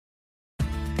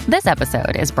This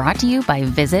episode is brought to you by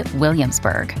Visit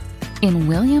Williamsburg. In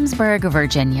Williamsburg,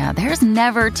 Virginia, there's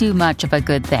never too much of a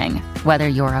good thing. Whether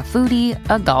you're a foodie,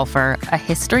 a golfer, a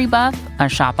history buff, a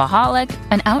shopaholic,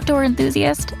 an outdoor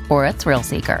enthusiast, or a thrill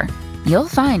seeker, you'll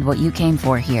find what you came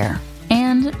for here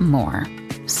and more.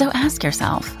 So ask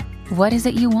yourself, what is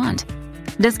it you want?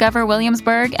 Discover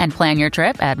Williamsburg and plan your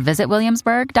trip at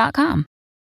visitwilliamsburg.com.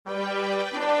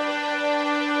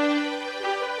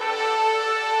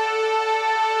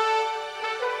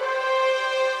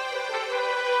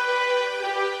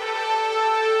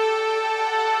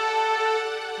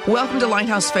 Welcome to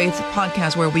Lighthouse Faith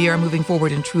podcast, where we are moving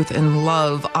forward in truth and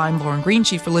love. I'm Lauren Green,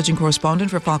 chief religion correspondent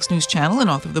for Fox News Channel and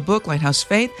author of the book Lighthouse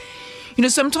Faith. You know,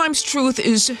 sometimes truth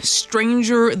is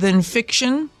stranger than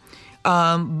fiction,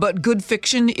 but good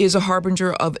fiction is a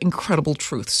harbinger of incredible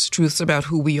truths about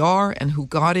who we are and who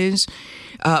God is.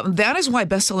 That is why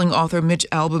best-selling author Mitch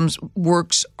Albom's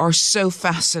works are so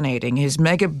fascinating. His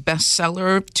mega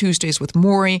bestseller, Tuesdays with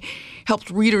Morrie,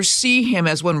 helped readers see him,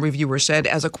 as one reviewer said,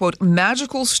 as a, quote,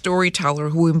 magical storyteller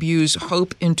who imbues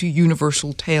hope into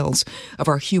universal tales of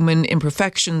our human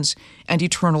imperfections and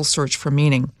eternal search for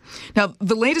meaning. Now,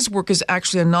 the latest work is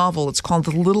actually a novel. It's called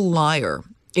The Little Liar.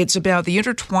 It's about the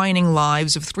intertwining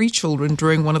lives of 3 children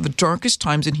during one of the darkest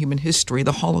times in human history,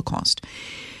 the Holocaust.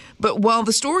 But while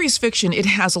the story is fiction, it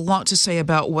has a lot to say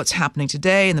about what's happening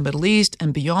today in the Middle East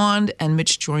and beyond, and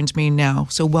Mitch joins me now.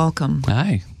 So welcome.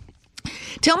 Hi.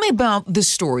 Tell me about this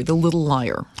story, The Little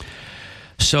Liar.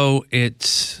 So it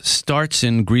starts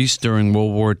in Greece during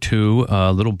World War II.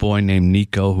 A little boy named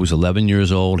Nico, who's 11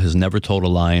 years old, has never told a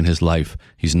lie in his life.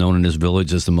 He's known in his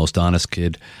village as the most honest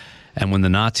kid. And when the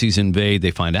Nazis invade,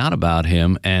 they find out about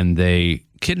him, and they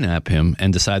kidnap him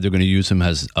and decide they're going to use him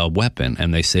as a weapon.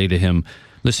 And they say to him,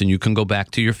 listen, you can go back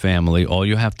to your family. All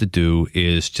you have to do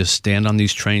is just stand on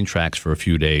these train tracks for a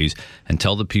few days and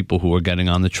tell the people who are getting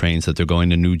on the trains that they're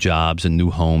going to new jobs and new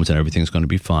homes and everything's going to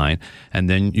be fine. And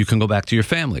then you can go back to your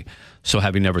family. So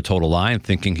having never told a lie and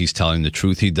thinking he's telling the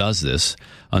truth, he does this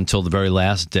until the very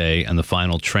last day and the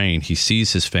final train. He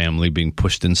sees his family being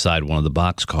pushed inside one of the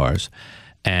boxcars.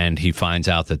 And he finds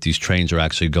out that these trains are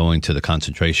actually going to the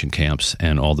concentration camps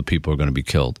and all the people are going to be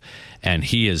killed. And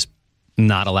he is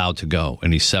not allowed to go,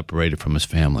 and he's separated from his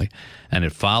family. And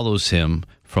it follows him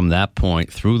from that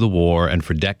point through the war and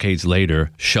for decades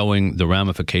later, showing the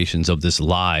ramifications of this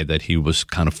lie that he was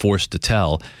kind of forced to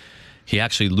tell. He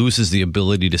actually loses the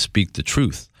ability to speak the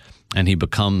truth, and he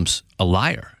becomes a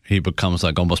liar. He becomes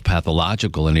like almost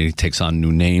pathological, and he takes on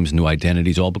new names, new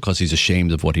identities, all because he's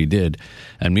ashamed of what he did.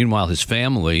 And meanwhile, his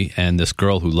family and this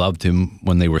girl who loved him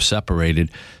when they were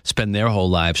separated spend their whole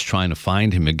lives trying to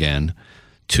find him again,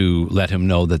 to let him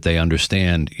know that they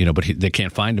understand, but they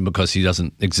can't find him because he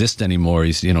doesn't exist anymore.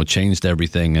 He's, changed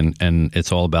everything, and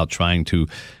it's all about trying to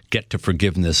get to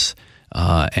forgiveness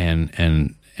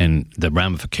and the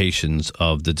ramifications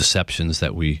of the deceptions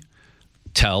that we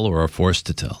tell or are forced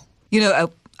to tell.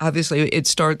 Obviously,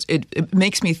 it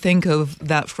makes me think of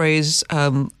that phrase,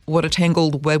 what a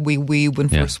tangled web we weave when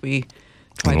first we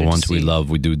try to deceive. The ones we love,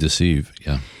 we do deceive,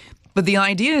 yeah. But the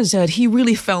idea is that he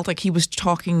really felt like he was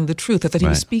talking the truth, that he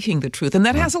was speaking the truth. And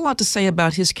that has a lot to say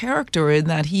about his character, in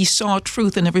that he saw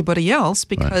truth in everybody else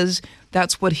because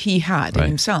that's what he had in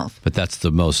himself. But that's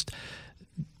the most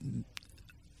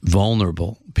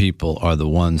vulnerable people are the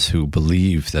ones who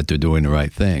believe that they're doing the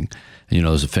right thing. And,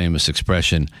 there's a famous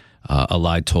expression, a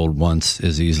lie told once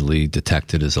is easily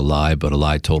detected as a lie, but a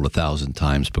lie told 1,000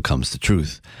 times becomes the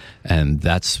truth. And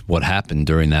that's what happened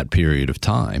during that period of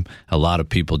time. A lot of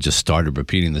people just started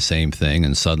repeating the same thing,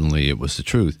 and suddenly it was the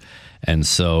truth. And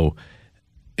so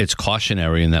it's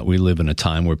cautionary in that we live in a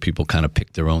time where people kind of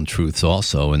pick their own truths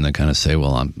also, and they kind of say,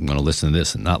 well, I'm going to listen to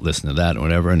this and not listen to that or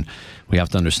whatever. And we have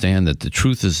to understand that the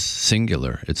truth is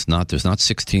singular. There's not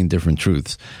 16 different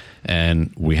truths.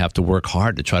 And we have to work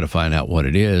hard to try to find out what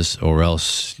it is, or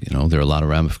else, there are a lot of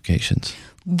ramifications.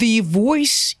 The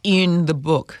voice in the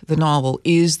book, the novel,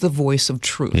 is the voice of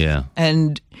truth. Yeah.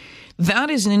 And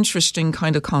that is an interesting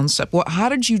kind of concept. How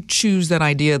did you choose that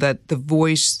idea that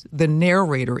the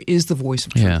narrator is the voice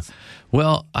of truth? Yeah.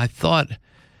 Well, I thought,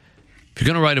 if you're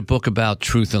going to write a book about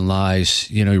truth and lies,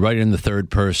 you write it in the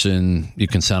third person, you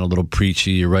can sound a little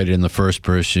preachy. You write it in the first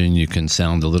person, you can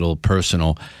sound a little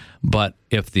personal. But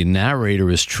if the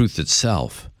narrator is truth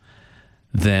itself,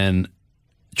 then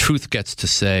truth gets to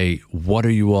say, what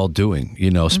are you all doing?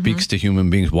 Speaks to human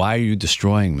beings. Why are you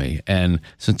destroying me? And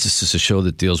since this is a show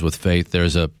that deals with faith,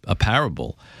 there's a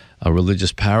parable, a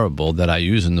religious parable that I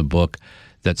use in the book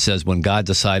that says when God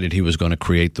decided he was going to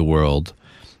create the world,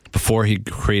 before he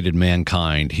created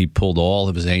mankind, he pulled all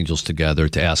of his angels together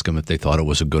to ask him if they thought it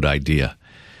was a good idea.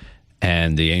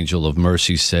 And the angel of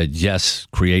mercy said, yes,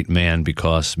 create man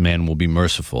because man will be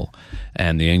merciful.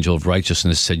 And the angel of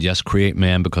righteousness said, yes, create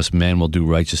man because man will do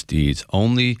righteous deeds.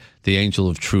 Only the angel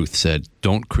of truth said,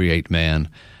 don't create man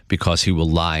because he will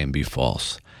lie and be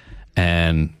false.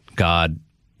 And God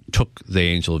took the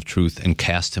angel of truth and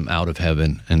cast him out of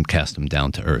heaven and cast him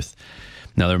down to earth.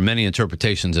 Now, there are many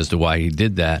interpretations as to why he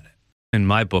did that. In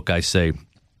my book, I say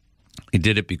he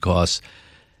did it because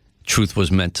truth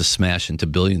was meant to smash into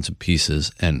billions of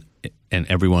pieces, and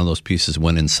every one of those pieces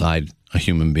went inside a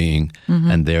human being,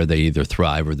 and there they either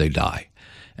thrive or they die.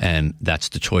 And that's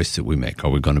the choice that we make. Are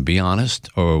we going to be honest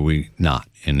or are we not?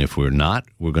 And if we're not,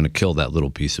 we're going to kill that little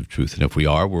piece of truth. And if we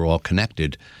are, we're all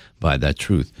connected by that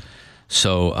truth.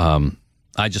 So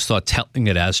I just thought telling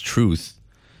it as truth,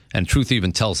 and truth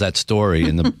even tells that story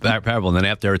in the parable. And then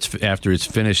after it's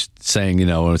finished saying, you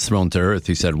know, when it's thrown to earth,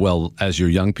 he said, well, as your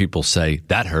young people say,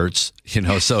 that hurts, you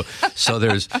know. So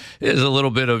there's a little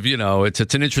bit of, you know, it's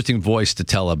an interesting voice to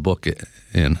tell a book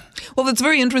in. Well, it's a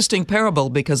very interesting parable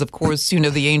because, of course, you know,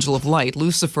 the angel of light,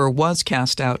 Lucifer, was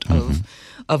cast out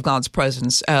of God's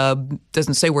presence.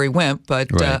 Doesn't say where he went, but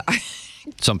right.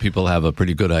 Some people have a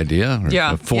pretty good idea,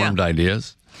 or formed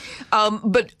ideas.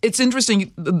 But it's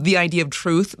interesting, the idea of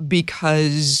truth,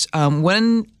 because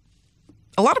when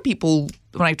a lot of people,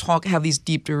 when I have these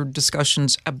deeper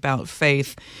discussions about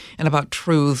faith and about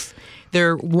truth,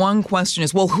 their one question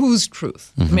is, well, whose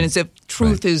truth? I mean, as if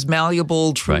truth is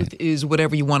malleable, truth is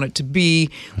whatever you want it to be.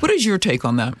 What is your take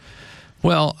on that?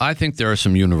 Well, I think there are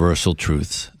some universal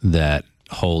truths that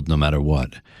hold no matter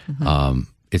what.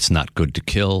 It's not good to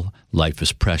kill. Life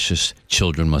is precious.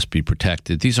 Children must be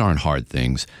protected. These aren't hard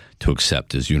things to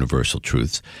accept as universal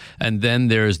truths. And then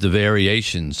there's the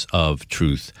variations of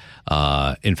truth.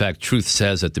 In fact, truth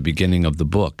says at the beginning of the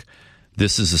book,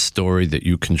 this is a story that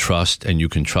you can trust, and you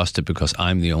can trust it because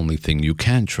I'm the only thing you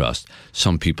can trust.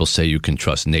 Some people say you can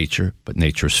trust nature, but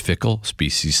nature is fickle.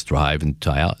 Species thrive and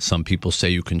die out. Some people say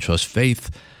you can trust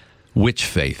faith. Which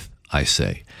faith, I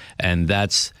say? And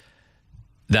that's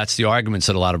the arguments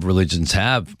that a lot of religions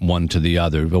have, one to the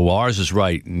other. Well, ours is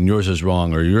right and yours is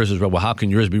wrong, or yours is right. Well, how can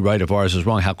yours be right if ours is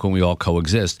wrong? How can we all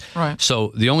coexist? Right.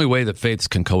 So the only way that faiths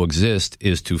can coexist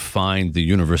is to find the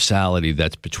universality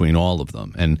that's between all of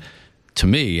them. And to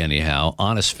me, anyhow,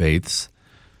 honest faiths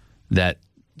that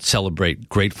celebrate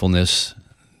gratefulness,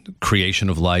 creation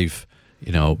of life,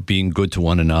 you know, being good to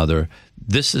one another.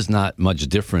 This is not much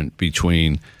different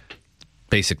between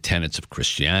basic tenets of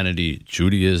Christianity,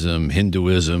 Judaism,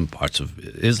 Hinduism, parts of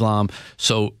Islam.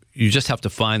 So you just have to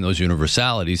find those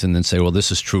universalities and then say, well,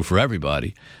 this is true for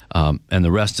everybody. And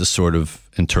the rest is sort of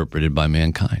interpreted by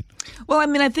mankind. Well, I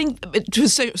mean, I think to a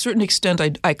certain extent,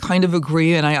 I kind of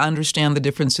agree, and I understand the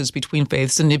differences between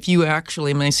faiths. And if you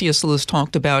actually, I mean, C.S. Lewis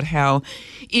talked about how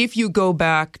if you go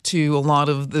back to a lot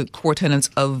of the core tenets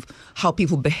of how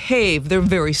people behave, they're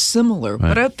very similar. Right.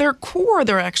 But at their core,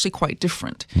 they're actually quite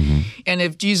different. And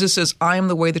if Jesus says, I am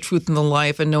the way, the truth, and the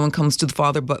life, and no one comes to the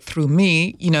Father but through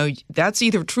me, you know, that's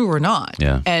either true or not.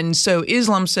 Yeah. And so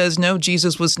Islam says, no,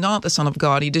 Jesus was not the Son of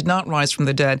God. He did not rise from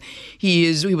the dead. He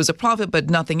was a prophet, but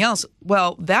nothing else.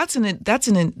 Well, that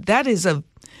is a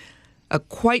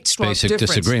quite strong basic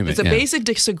difference. Disagreement. It's a basic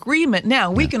disagreement.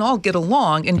 Now, we can all get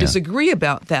along and disagree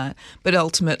about that, but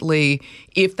ultimately,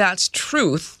 if that's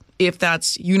truth, if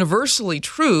that's universally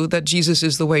true that Jesus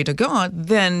is the way to God,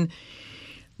 then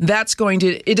that's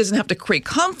it doesn't have to create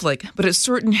conflict, but it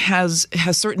has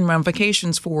certain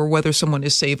ramifications for whether someone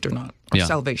is saved or not, or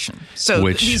salvation. So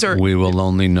which we will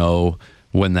only know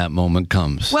when that moment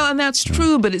comes. Well, and that's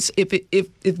true, but it's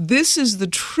if this is the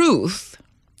truth,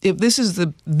 if this is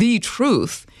the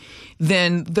truth,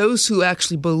 then those who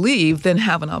actually believe then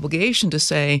have an obligation to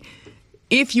say,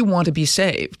 if you want to be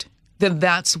saved, then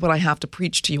that's what I have to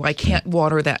preach to you. I can't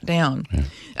water that down. Yeah.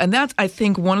 And that's, I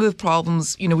think, one of the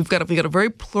problems. You know, we've got a very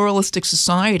pluralistic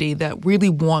society that really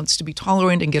wants to be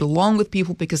tolerant and get along with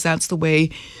people because that's the way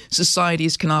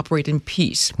societies can operate in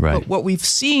peace. Right. But what we've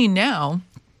seen now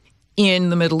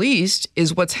in the Middle East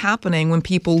is what's happening when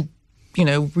people, you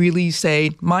know, really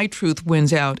say, my truth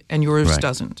wins out and yours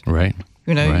doesn't. Right.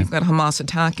 You know, you've got Hamas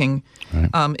attacking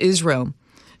Israel.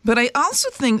 But I also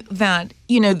think that,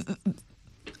 you know,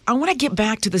 I want to get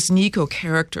back to this Nico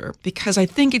character because I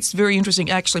think it's very interesting.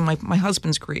 Actually, my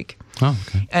husband's Greek. Oh,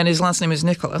 okay. And his last name is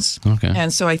Nicholas. Okay.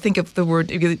 And so I think of the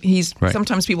word,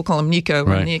 sometimes people call him Nico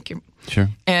or Nick. Sure.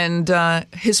 And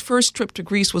his first trip to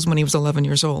Greece was when he was 11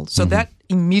 years old. So that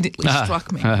immediately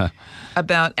struck me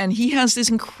and he has this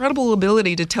incredible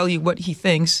ability to tell you what he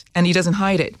thinks, and he doesn't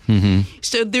hide it.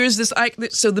 So there's this,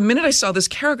 so the minute I saw this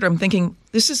character, I'm thinking,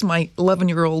 this is my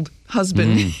 11-year-old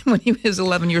husband when he was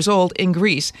 11 years old in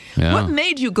Greece. Yeah. What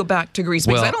made you go back to Greece?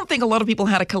 Because I don't think a lot of people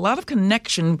had a lot of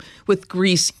connection with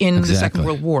Greece in the Second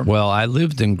World War. Well, I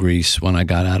lived in Greece when I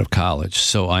got out of college,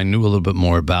 so I knew a little bit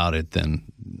more about it than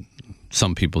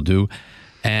some people do.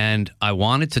 And I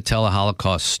wanted to tell a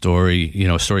Holocaust story,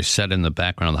 a story set in the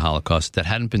background of the Holocaust that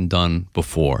hadn't been done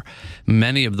before.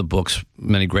 Many of the books,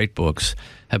 many great books,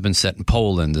 have been set in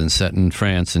Poland and set in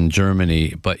France and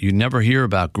Germany, but you never hear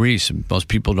about Greece. Most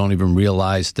people don't even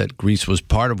realize that Greece was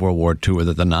part of World War II or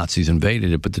that the Nazis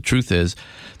invaded it. But the truth is,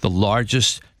 the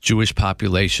largest Jewish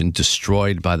population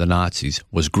destroyed by the Nazis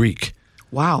was Greek.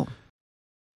 Wow.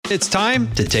 It's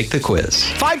time to take the quiz.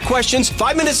 5 questions,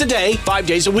 5 minutes a day, 5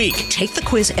 days a week. Take the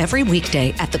quiz every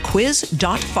weekday at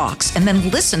thequiz.fox and then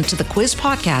listen to the quiz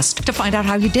podcast to find out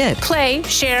how you did. Play,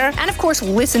 share, and of course,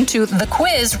 listen to the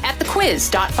quiz at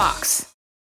thequiz.fox.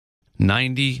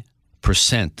 90%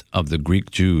 of the Greek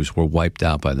Jews were wiped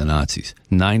out by the Nazis.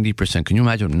 90%. Can you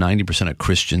imagine 90% of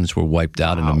Christians were wiped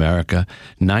out in America?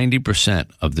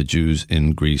 90% of the Jews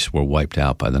in Greece were wiped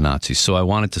out by the Nazis. So I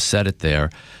wanted to set it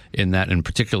there in that, and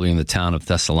particularly in the town of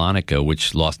Thessalonica,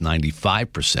 which lost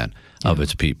 95% of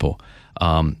its people,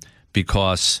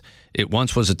 because it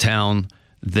once was a town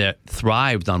that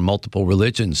thrived on multiple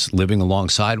religions living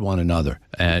alongside one another.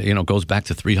 It goes back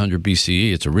to 300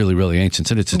 BCE. It's a really, really ancient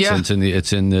city.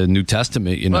 It's in the New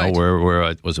Testament, right.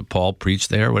 where was it Paul preached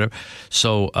there or whatever.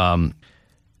 So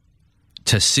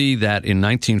to see that in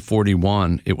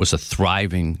 1941 it was a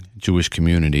thriving Jewish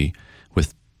community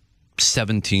with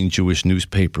 17 Jewish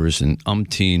newspapers and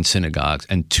umpteen synagogues,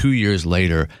 and 2 years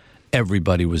later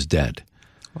everybody was dead.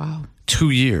 Wow. 2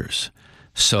 years.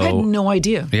 So, I had no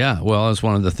idea. Yeah, well, it's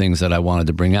one of the things that I wanted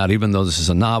to bring out, even though this is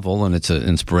a novel and it's an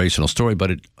inspirational story,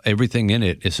 but everything in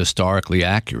it is historically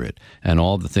accurate, and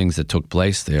all the things that took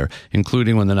place there,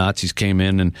 including when the Nazis came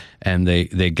in and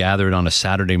they gathered on a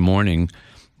Saturday morning,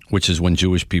 which is when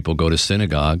Jewish people go to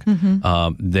synagogue.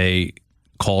 They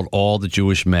called all the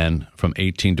Jewish men from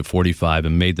 18 to 45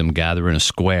 and made them gather in a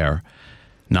square,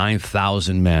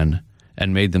 9,000 men,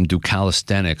 and made them do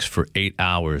calisthenics for 8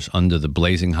 hours under the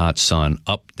blazing hot sun,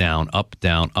 up, down, up,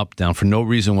 down, up, down, for no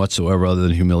reason whatsoever other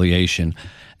than humiliation.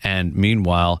 And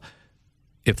meanwhile,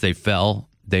 if they fell,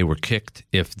 they were kicked.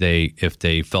 If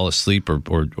they fell asleep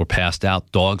or passed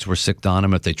out, dogs were sicked on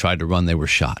them. If they tried to run, they were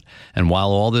shot. And while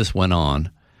all this went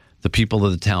on, the people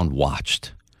of the town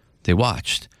watched. They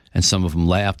watched. And some of them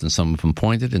laughed, and some of them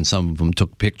pointed, and some of them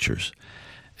took pictures.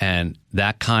 And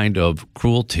that kind of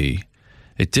cruelty,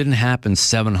 it didn't happen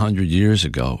 700 years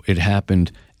ago. It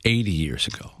happened 80 years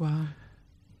ago. Wow.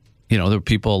 There are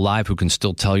people alive who can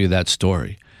still tell you that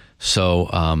story. So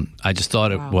I just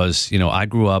thought it was, I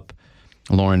grew up,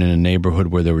 Lauren, in a neighborhood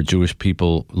where there were Jewish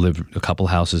people, lived a couple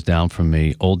houses down from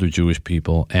me, older Jewish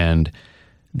people, and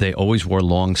they always wore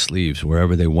long sleeves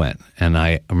wherever they went. And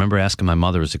I remember asking my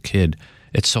mother as a kid,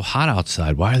 it's so hot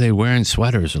outside, why are they wearing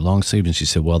sweaters or long sleeves? And she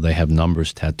said, well, they have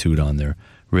numbers tattooed on their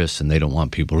wrists and they don't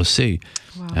want people to see.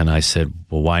 Wow. And I said,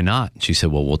 well, why not? She said,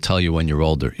 well, we'll tell you when you're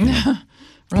older. Right,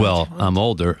 well, right. I'm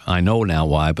older. I know now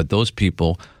why, but those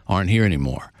people aren't here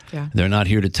anymore. Yeah. They're not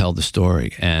here to tell the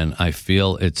story. And I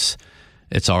feel it's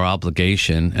our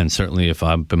obligation, and certainly if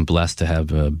I've been blessed to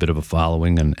have a bit of a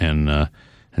following and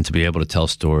to be able to tell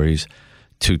stories,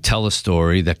 to tell a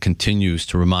story that continues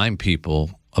to remind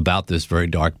people about this very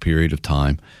dark period of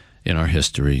time in our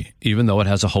history, even though it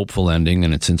has a hopeful ending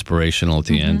and it's inspirational at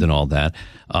the end and all that,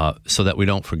 so that we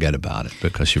don't forget about it,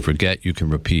 because you forget, you can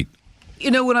repeat.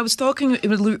 When I was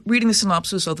reading the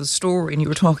synopsis of the story, and you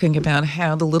were talking about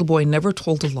how the little boy never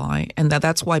told a lie, and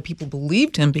that's why people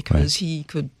believed him, because he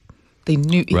could. They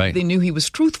knew he was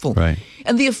truthful, right.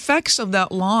 And the effects of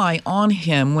that lie on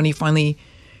him when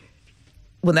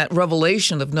that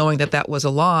revelation of knowing that was a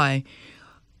lie,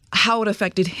 how it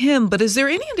affected him. But is there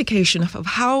any indication of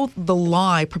how the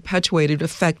lie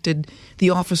affected the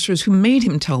officers who made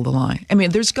him tell the lie? I mean,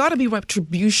 there's got to be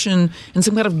retribution and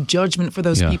some kind of judgment for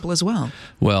those people as well.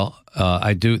 Well,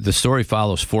 I do. The story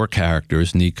follows 4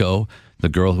 characters: Nico, the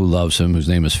girl who loves him, whose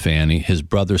name is Fanny, his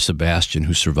brother Sebastian,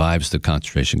 who survives the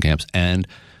concentration camps, and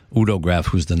Udo Graf,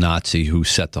 who's the Nazi who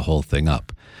set the whole thing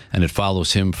up. And it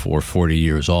follows him for 40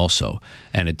 years also.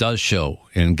 And it does show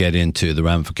and get into the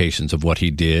ramifications of what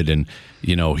he did. And,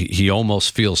 he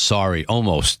almost feels sorry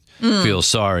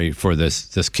for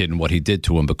this kid and what he did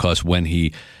to him, because when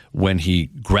he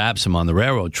grabs him on the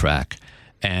railroad track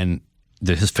and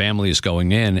his family is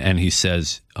going in, and he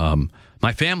says,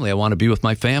 my family, I want to be with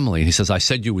my family. And he says, I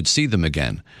said you would see them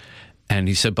again. And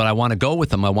he said, but I want to go with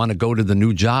them. I want to go to the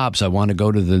new jobs. I want to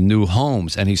go to the new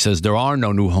homes. And he says, there are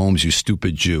no new homes, you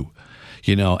stupid Jew.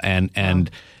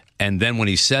 And then when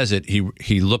he says it,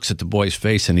 he looks at the boy's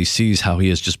face and he sees how he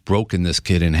has just broken this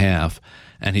kid in half,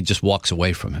 and he just walks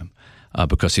away from him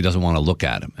because he doesn't want to look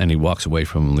at him. And he walks away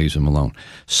from him and leaves him alone.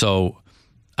 So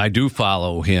I do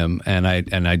follow him, and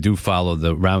I do follow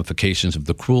the ramifications of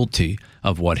the cruelty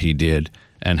of what he did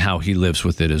and how he lives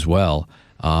with it as well.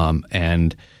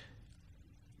 And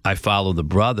I follow the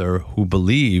brother who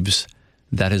believes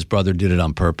that his brother did it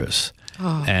on purpose.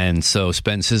 And so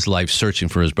spends his life searching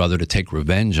for his brother to take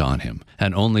revenge on him,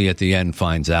 and only at the end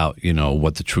finds out,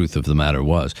 what the truth of the matter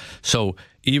was. So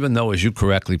even though, as you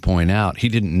correctly point out, he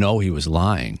didn't know he was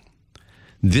lying,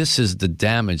 this is the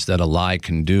damage that a lie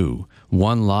can do.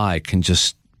 One lie can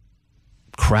just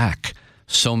crack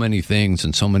so many things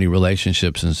and so many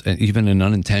relationships, and even an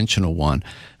unintentional one,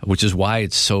 which is why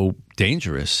it's so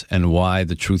dangerous and why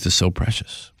the truth is so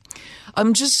precious.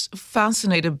 I'm just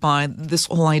fascinated by this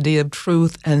whole idea of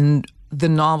truth and the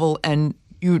novel, and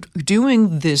you're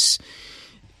doing this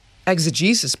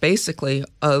exegesis, basically,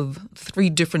 of 3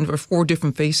 different or 4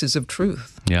 different faces of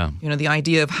truth. Yeah. The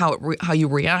idea of how you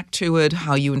react to it,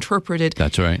 how you interpret it.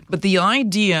 That's right. But the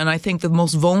idea, and I think the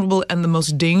most vulnerable and the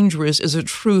most dangerous, is a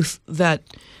truth that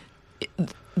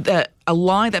a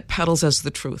lie that peddles as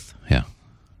the truth. Yeah.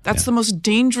 That's the most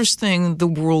dangerous thing the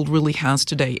world really has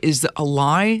today, is a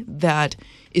lie that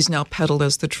is now peddled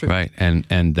as the truth. Right.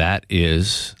 And that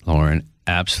is, Lauren,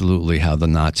 absolutely how the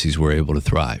Nazis were able to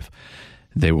thrive.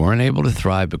 They weren't able to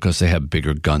thrive because they had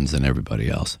bigger guns than everybody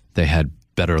else. They had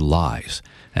better lies.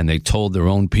 And they told their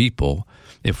own people,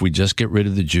 if we just get rid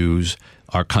of the Jews,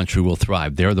 our country will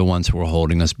thrive. They're the ones who are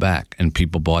holding us back, and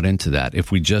people bought into that.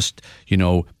 If we just,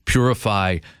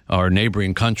 purify our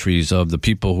neighboring countries of the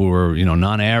people who are,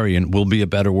 non-Aryan, we'll be a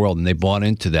better world. And they bought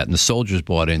into that, and the soldiers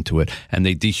bought into it, and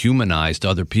they dehumanized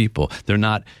other people.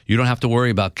 You don't have to worry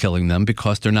about killing them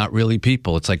because they're not really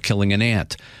people. It's like killing an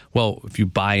ant. Well, if you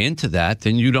buy into that,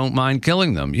 then you don't mind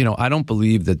killing them. I don't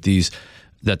believe that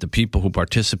the people who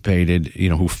participated,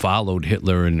 who followed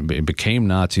Hitler and became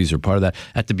Nazis or part of that,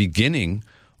 at the beginning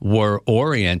were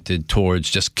oriented towards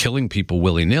just killing people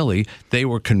willy-nilly. They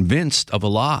were convinced of a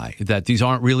lie, that these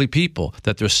aren't really people,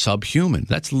 that they're subhuman.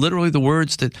 That's literally the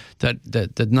words that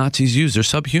Nazis use. They're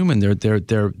subhuman.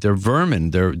 They're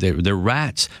vermin. They're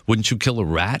rats. Wouldn't you kill a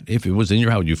rat if it was in your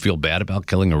house? You feel bad about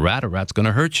killing a rat? A rat's going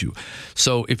to hurt you.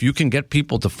 So if you can get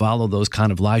people to follow those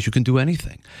kind of lies, you can do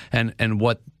anything. And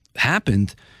what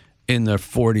happened in the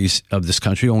 40s of this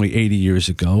country, only 80 years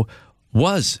ago,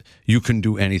 was you can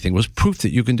do anything, was proof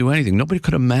that you can do anything. Nobody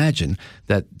could imagine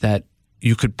that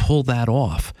you could pull that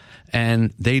off.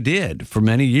 And they did for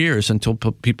many years until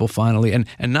people finally, and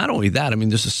not only that, I mean,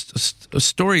 there's a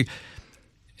story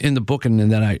in the book and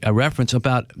that I reference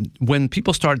about when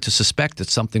people started to suspect that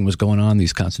something was going on in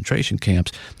these concentration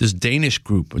camps, this Danish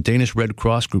group, a Danish Red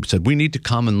Cross group, said, we need to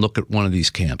come and look at one of these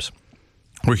camps.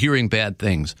 We're hearing bad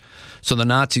things. So the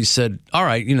Nazis said, all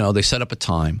right, they set up a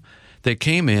time. They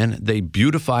came in, they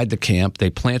beautified the camp,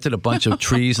 they planted a bunch of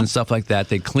trees and stuff like that.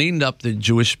 They cleaned up the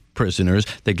Jewish prisoners.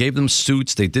 They gave them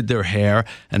suits. They did their hair.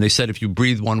 And they said, if you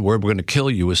breathe one word, we're going to kill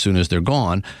you as soon as they're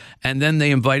gone. And then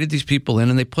they invited these people in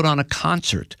and they put on a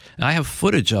concert. And I have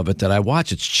footage of it that I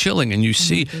watch. It's chilling. And you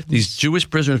see these Jewish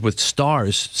prisoners with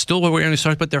stars, still wearing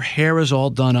stars, but their hair is all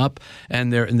done up.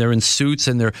 And they're in suits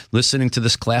and they're listening to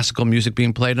this classical music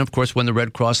being played. And of course, when the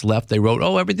Red Cross left, they wrote,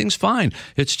 oh, everything's fine.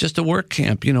 It's just a work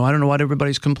camp. I don't know what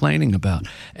everybody's complaining about.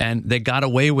 And they got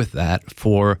away with that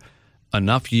for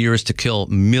enough years to kill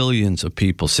millions of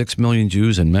people, 6 million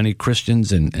Jews and many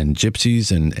Christians and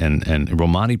gypsies and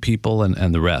Romani people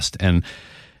and the rest. And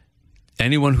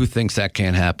anyone who thinks that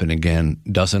can't happen again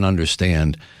doesn't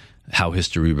understand how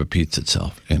history repeats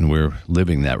itself. And we're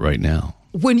living that right now.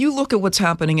 When you look at what's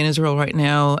happening in Israel right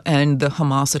now and the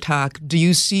Hamas attack, do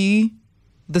you see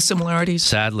the similarities?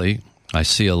 Sadly, I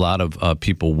see a lot of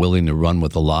people willing to run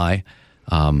with a lie.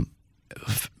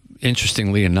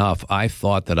 Interestingly enough, I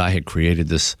thought that I had created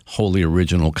this wholly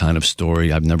original kind of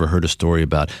story. I've never heard a story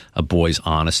about a boy's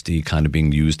honesty kind of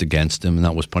being used against him, and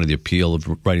that was part of the appeal of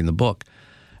writing the book.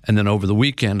 And then over the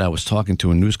weekend, I was talking to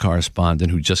a news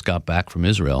correspondent who just got back from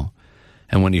Israel,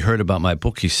 and when he heard about my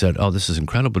book, he said, oh, this is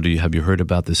incredible. Have you heard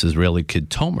about this Israeli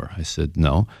kid, Tomer? I said,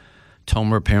 no.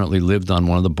 Tomer apparently lived on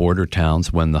one of the border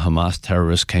towns when the Hamas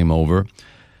terrorists came over.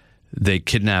 They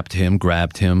kidnapped him,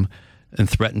 grabbed him, and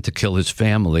threatened to kill his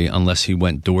family unless he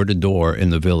went door to door in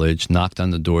the village, knocked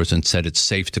on the doors and said, it's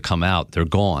safe to come out. They're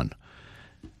gone.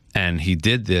 And he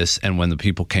did this, and when the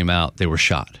people came out, they were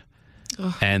shot.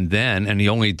 Ugh. And he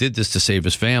only did this to save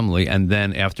his family, and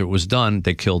then after it was done,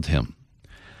 they killed him.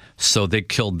 So they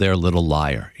killed their little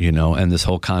liar, and this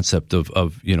whole concept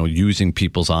of using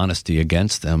people's honesty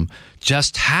against them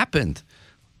just happened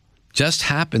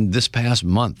this past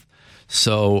month.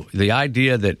 So the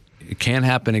idea that it can't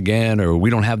happen again, or we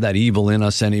don't have that evil in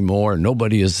us anymore,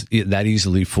 nobody is that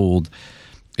easily fooled,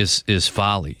 is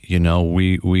folly.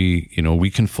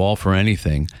 We can fall for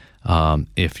anything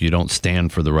if you don't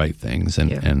stand for the right things, and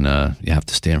you have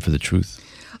to stand for the truth.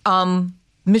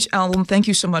 Mitch Albom, thank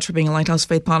you so much for being a Lighthouse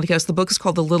Faith podcast. The book is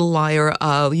called The Little Liar.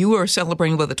 You are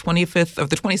celebrating the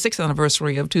 26th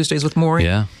anniversary of Tuesdays with Morrie.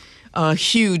 Yeah. A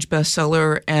huge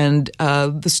bestseller, and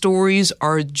the stories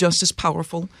are just as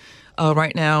powerful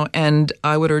right now. And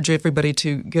I would urge everybody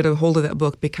to get a hold of that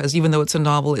book, because even though it's a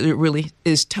novel, it really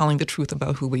is telling the truth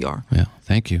about who we are. Yeah,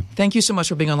 thank you. Thank you so much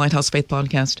for being on Lighthouse Faith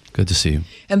podcast. Good to see you.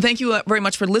 And thank you very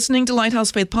much for listening to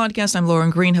Lighthouse Faith podcast. I'm Lauren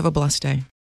Green. Have a blessed day.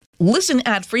 Listen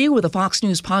ad-free with a Fox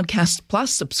News Podcast Plus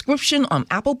subscription on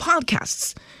Apple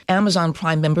Podcasts. Amazon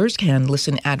Prime members can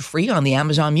listen ad-free on the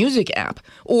Amazon Music app,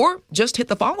 or just hit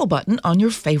the follow button on your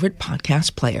favorite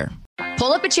podcast player.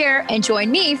 Pull up a chair and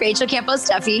join me, Rachel Campos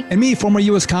Duffy, and me, former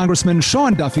U.S. Congressman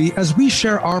Sean Duffy, as we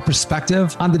share our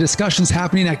perspective on the discussions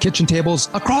happening at kitchen tables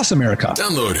across America.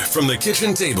 Download From the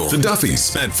Kitchen Table the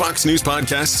Duffys at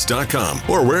foxnewspodcasts.com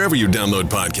or wherever you download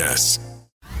podcasts.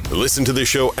 Listen to the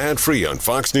show ad-free on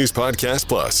Fox News Podcast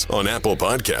Plus, on Apple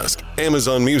Podcast,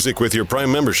 Amazon Music with your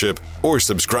Prime membership, or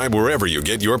subscribe wherever you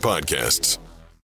get your podcasts.